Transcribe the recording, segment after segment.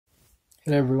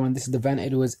Hello everyone, this is Devann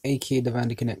Edwards, aka Devann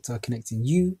the Connector, connecting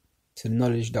you to the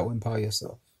knowledge that will empower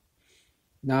yourself.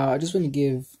 Now, I just want to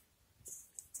give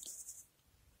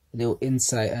a little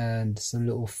insight and some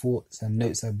little thoughts and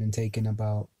notes I've been taking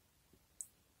about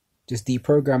just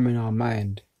deprogramming our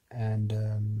mind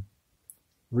and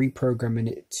reprogramming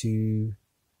it to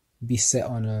be set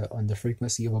on the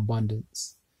frequency of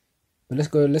abundance. But let's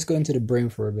go into the brain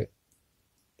for a bit.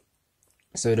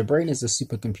 So the brain is a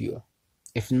supercomputer,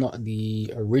 if not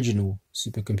the original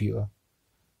supercomputer.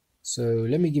 So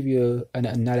let me give you an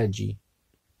analogy.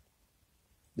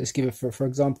 Let's give it for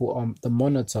example, the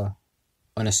monitor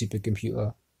on a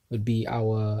supercomputer would be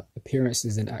our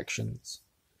appearances and actions,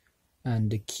 and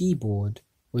the keyboard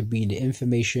would be the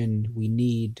information we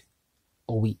need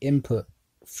or we input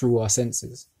through our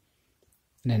senses,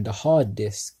 and then the hard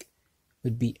disk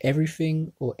would be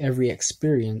everything or every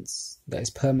experience that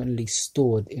is permanently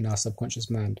stored in our subconscious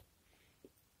mind.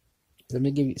 Let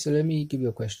me give you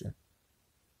a question.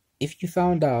 If you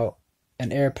found out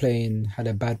an airplane had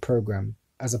a bad program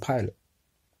as a pilot,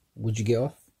 would you get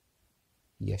off?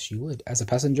 Yes, you would. As a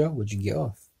passenger, would you get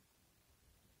off?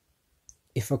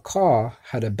 If a car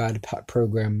had a bad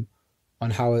program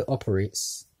on how it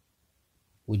operates,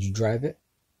 would you drive it?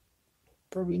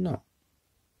 Probably not.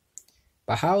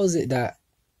 But how is it that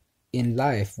in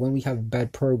life, when we have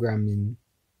bad programming,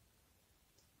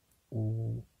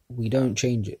 we don't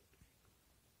change it?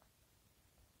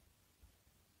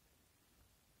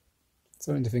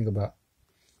 Something to think about.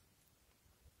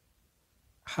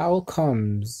 How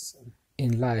comes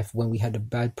in life when we had a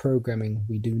bad programming,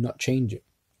 we do not change it?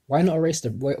 Why not erase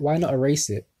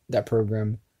that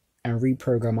program, and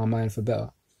reprogram our mind for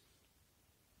better?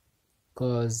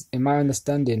 Because in my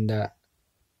understanding that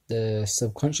the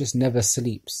subconscious never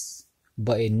sleeps,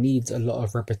 but it needs a lot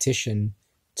of repetition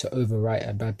to overwrite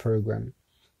a bad program.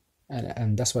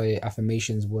 And that's why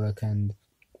affirmations work, and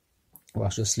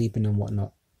whilst you're sleeping and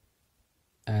whatnot.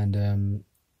 And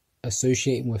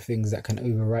associating with things that can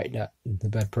overwrite the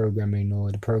bad programming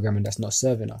or the programming that's not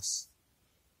serving us.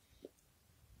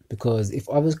 Because if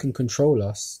others can control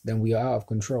us, then we are out of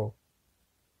control.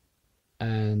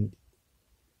 And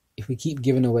if we keep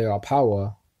giving away our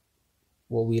power,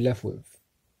 what are we left with?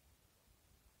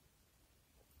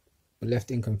 We're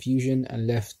left in confusion and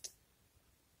left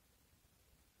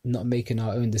not making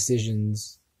our own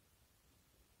decisions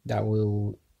that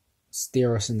will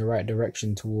steer us in the right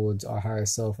direction towards our higher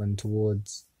self and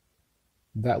towards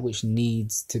that which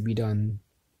needs to be done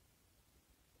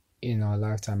in our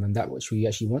lifetime and that which we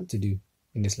actually want to do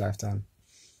in this lifetime.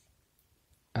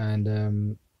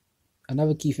 And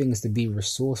another key thing is to be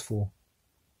resourceful,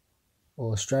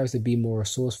 or strive to be more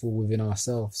resourceful within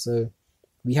ourselves. So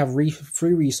we have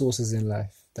three resources in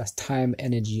life. That's time,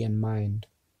 energy, and mind,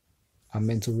 our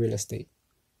mental real estate.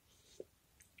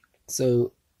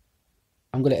 So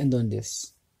I'm going to end on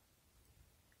this.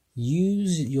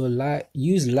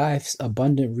 Use life's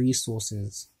abundant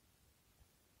resources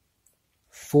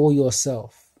for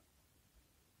yourself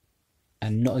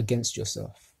and not against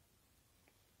yourself.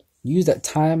 Use that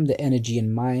time, the energy,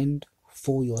 and mind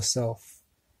for yourself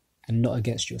and not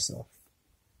against yourself.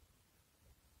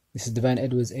 This is Devann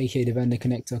Edwards, aka Devann the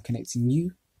Connector, connecting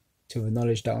you to the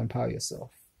knowledge that will empower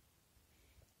yourself.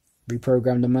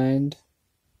 Reprogram the mind,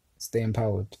 stay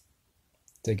empowered.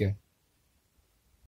 Take care.